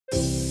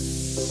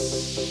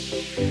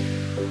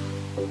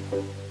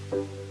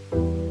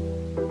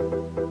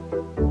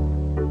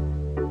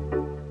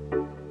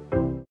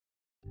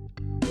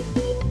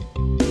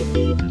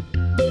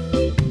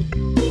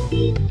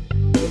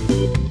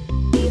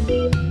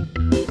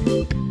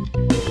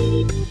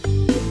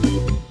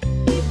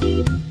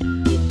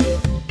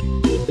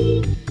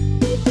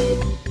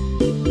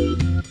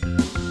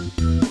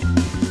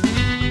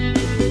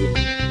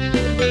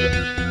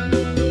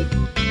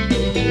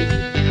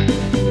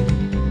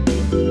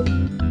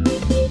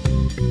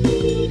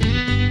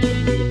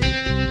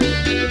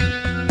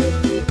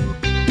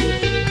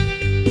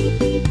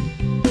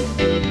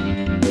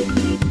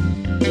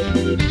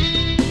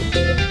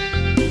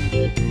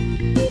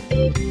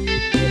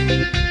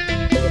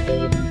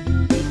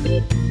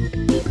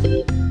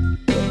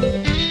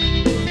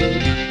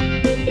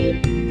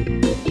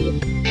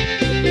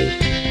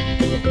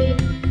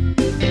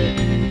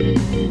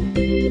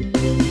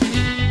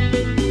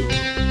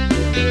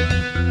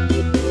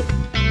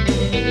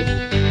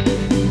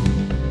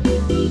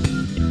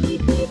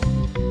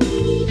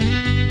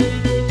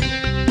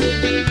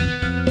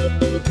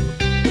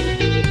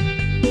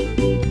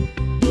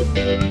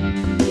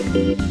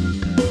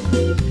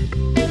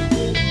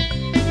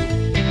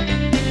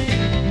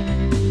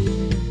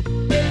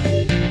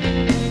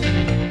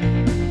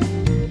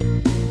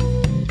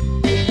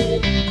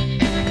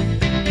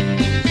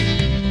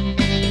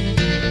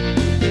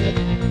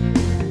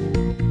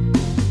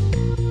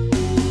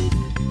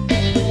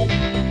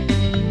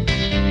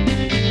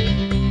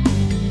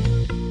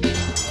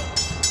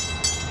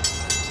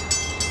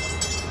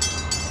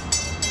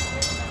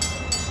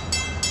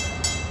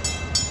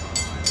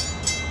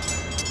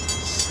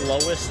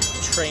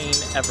Slowest train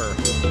ever.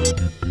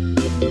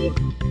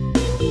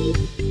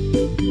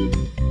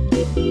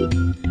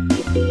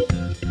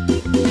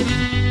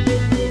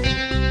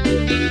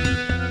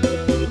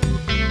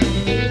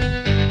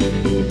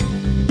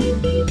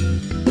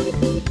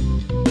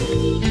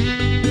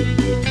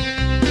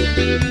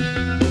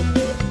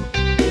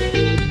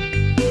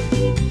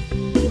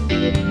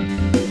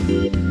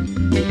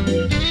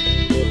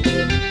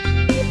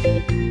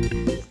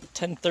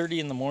 .30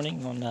 in the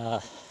morning on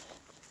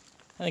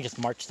I think it's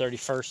March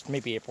 31st,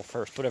 maybe April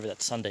 1st, whatever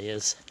that Sunday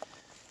is.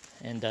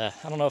 And I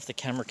don't know if the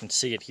camera can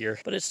see it here,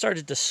 but it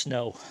started to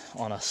snow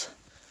on us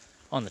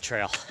on the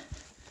trail.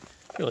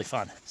 Really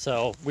fun.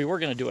 So we were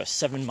going to do a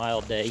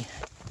 7-mile day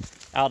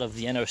out of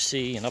the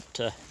NOC and up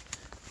to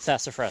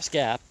Sassafras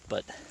Gap,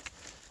 but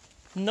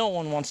no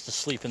one wants to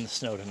sleep in the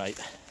snow tonight.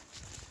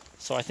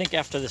 So I think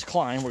after this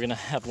climb, we're going to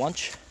have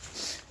lunch,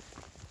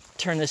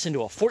 turn this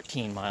into a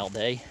 14-mile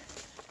day,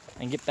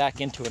 and get back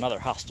into another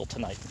hostel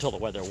tonight until the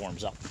weather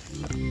warms up.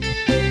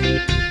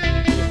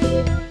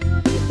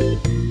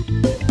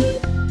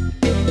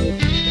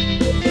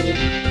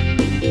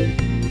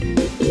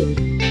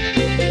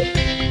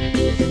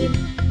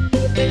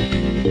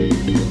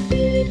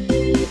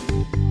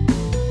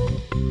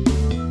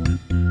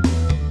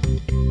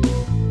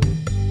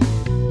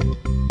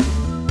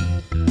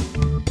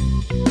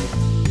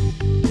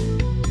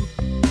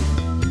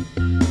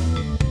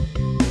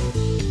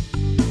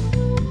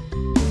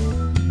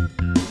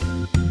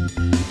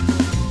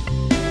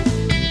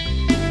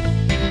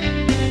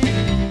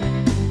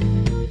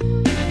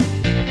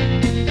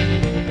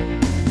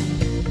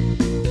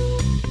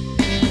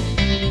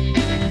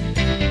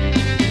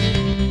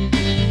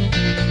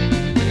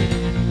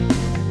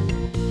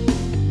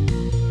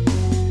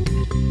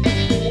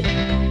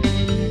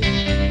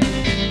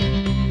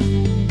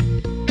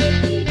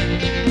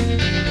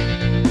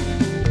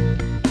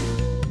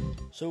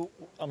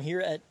 I'm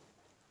here at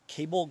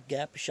Cable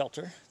Gap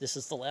Shelter. This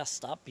is the last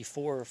stop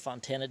before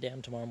Fontana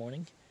Dam tomorrow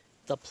morning.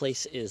 The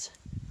place is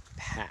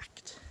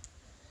packed.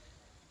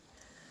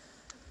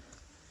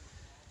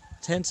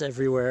 Tents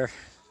everywhere.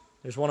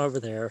 There's one over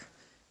there.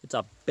 It's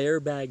a bear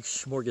bag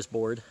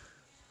smorgasbord.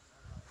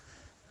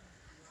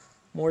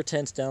 More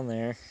tents down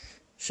there.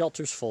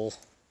 Shelter's full.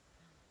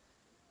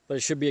 But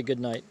it should be a good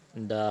night,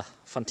 and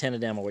Fontana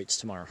Dam awaits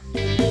tomorrow.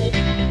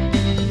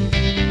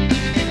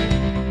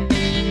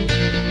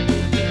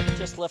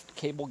 Just left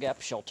Cable Gap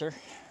Shelter.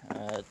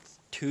 It's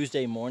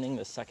Tuesday morning,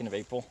 the 2nd of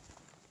April.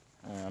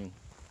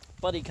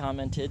 Buddy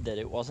commented that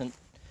it wasn't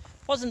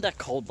that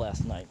cold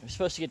last night. It was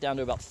supposed to get down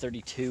to about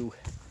 32.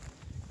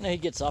 And he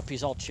gets up,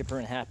 he's all chipper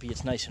and happy,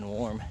 it's nice and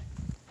warm.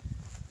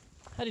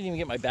 I didn't even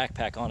get my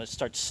backpack on, it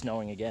starts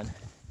snowing again.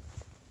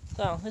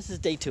 So this is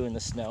day 2 in the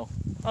snow.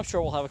 I'm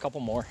sure we'll have a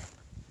couple more.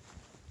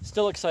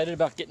 Still excited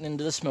about getting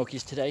into the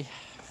Smokies today.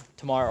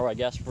 Tomorrow, I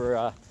guess,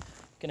 we're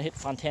gonna hit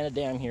Fontana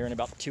Dam here in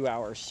about 2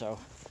 hours, so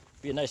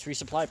be a nice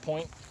resupply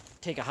point,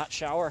 take a hot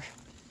shower,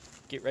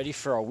 get ready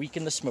for a week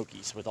in the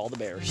Smokies with all the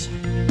bears.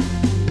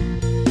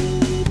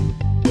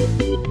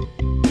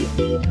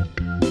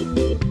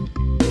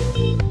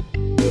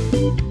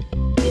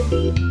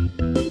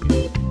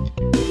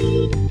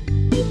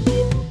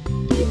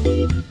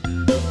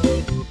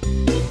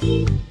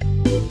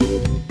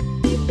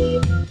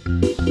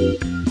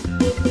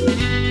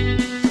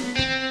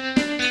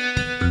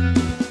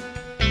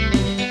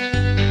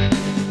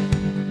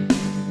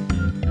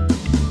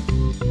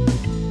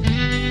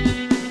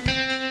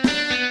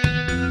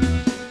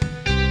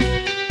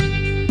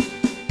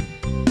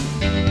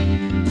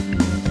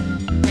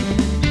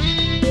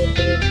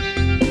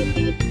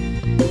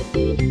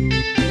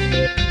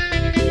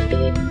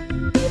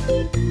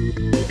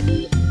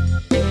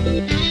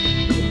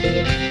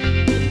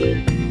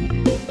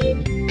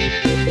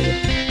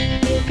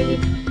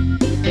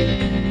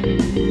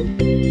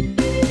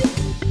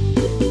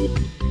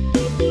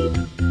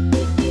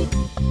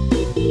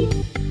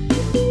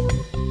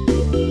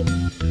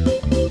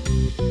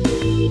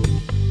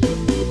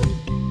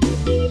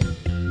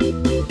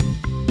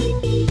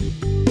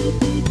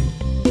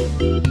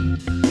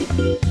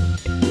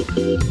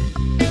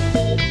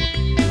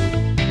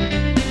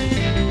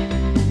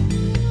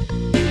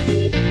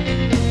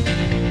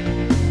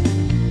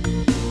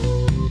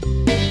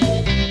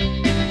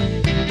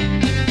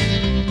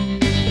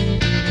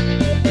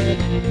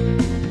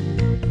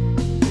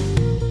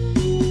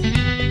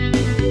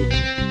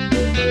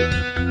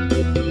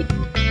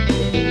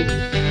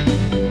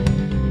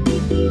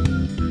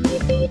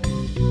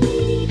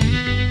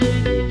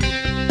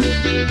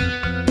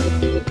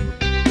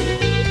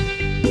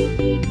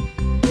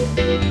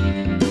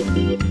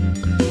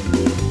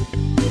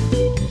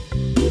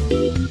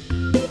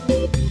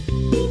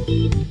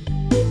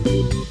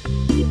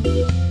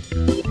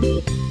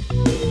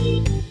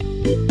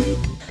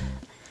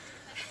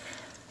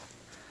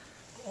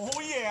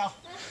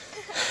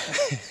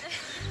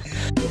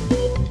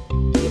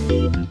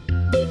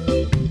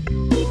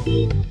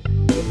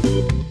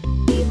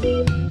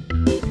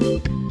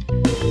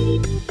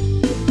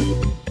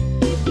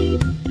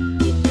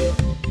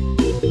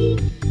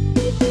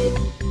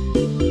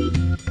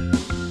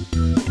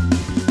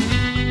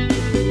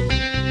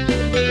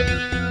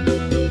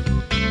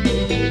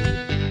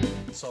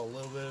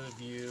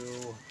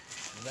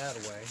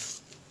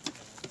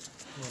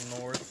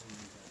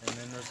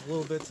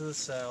 to the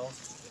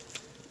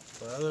south.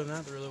 But other than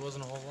that, there really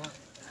wasn't a whole lot.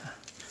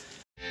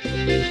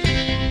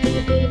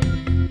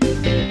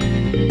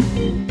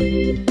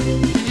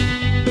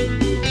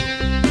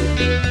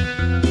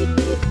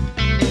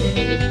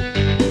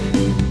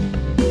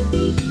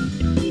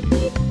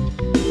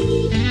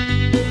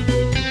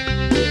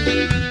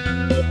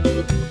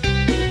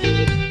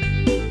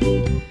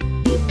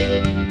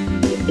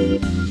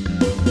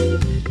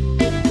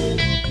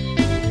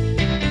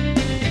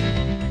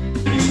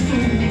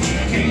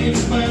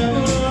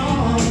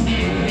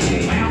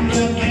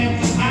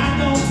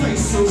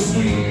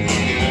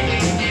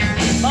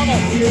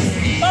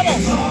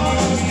 Bubbles!